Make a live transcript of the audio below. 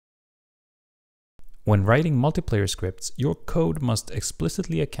When writing multiplayer scripts, your code must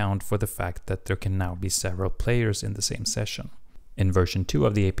explicitly account for the fact that there can now be several players in the same session. In version 2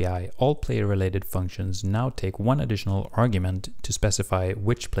 of the API, all player-related functions now take one additional argument to specify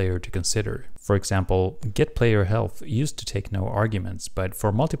which player to consider. For example, getPlayerHealth used to take no arguments, but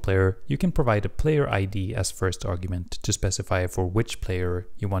for multiplayer, you can provide a player ID as first argument to specify for which player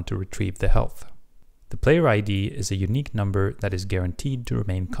you want to retrieve the health. The player ID is a unique number that is guaranteed to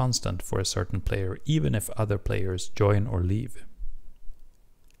remain constant for a certain player, even if other players join or leave.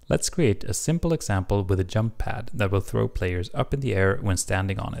 Let's create a simple example with a jump pad that will throw players up in the air when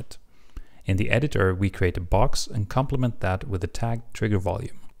standing on it. In the editor, we create a box and complement that with the tag trigger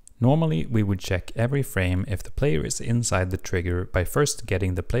volume. Normally, we would check every frame if the player is inside the trigger by first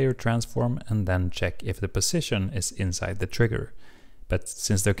getting the player transform and then check if the position is inside the trigger. But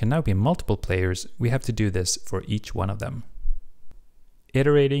since there can now be multiple players, we have to do this for each one of them.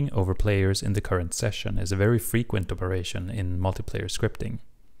 Iterating over players in the current session is a very frequent operation in multiplayer scripting.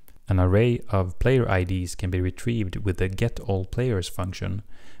 An array of player IDs can be retrieved with the getAllPlayers function,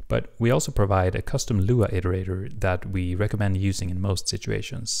 but we also provide a custom Lua iterator that we recommend using in most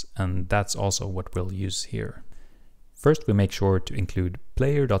situations, and that's also what we'll use here. First, we make sure to include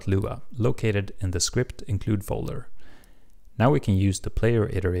player.lua located in the script include folder. Now we can use the player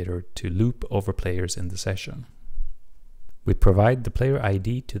iterator to loop over players in the session. We provide the player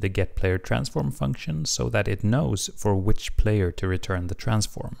ID to the getPlayerTransform function so that it knows for which player to return the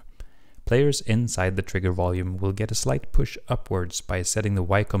transform. Players inside the trigger volume will get a slight push upwards by setting the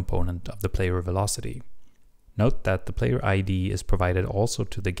Y component of the player velocity. Note that the player ID is provided also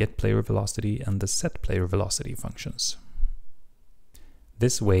to the getPlayerVelocity and the setPlayerVelocity functions.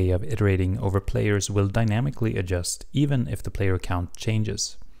 This way of iterating over players will dynamically adjust even if the player count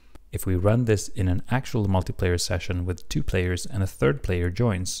changes. If we run this in an actual multiplayer session with 2 players and a third player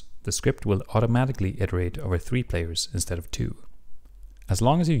joins, the script will automatically iterate over 3 players instead of 2. As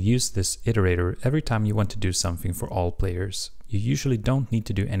long as you use this iterator every time you want to do something for all players, you usually don't need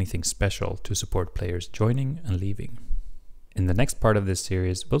to do anything special to support players joining and leaving. In the next part of this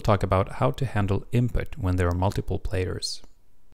series, we'll talk about how to handle input when there are multiple players.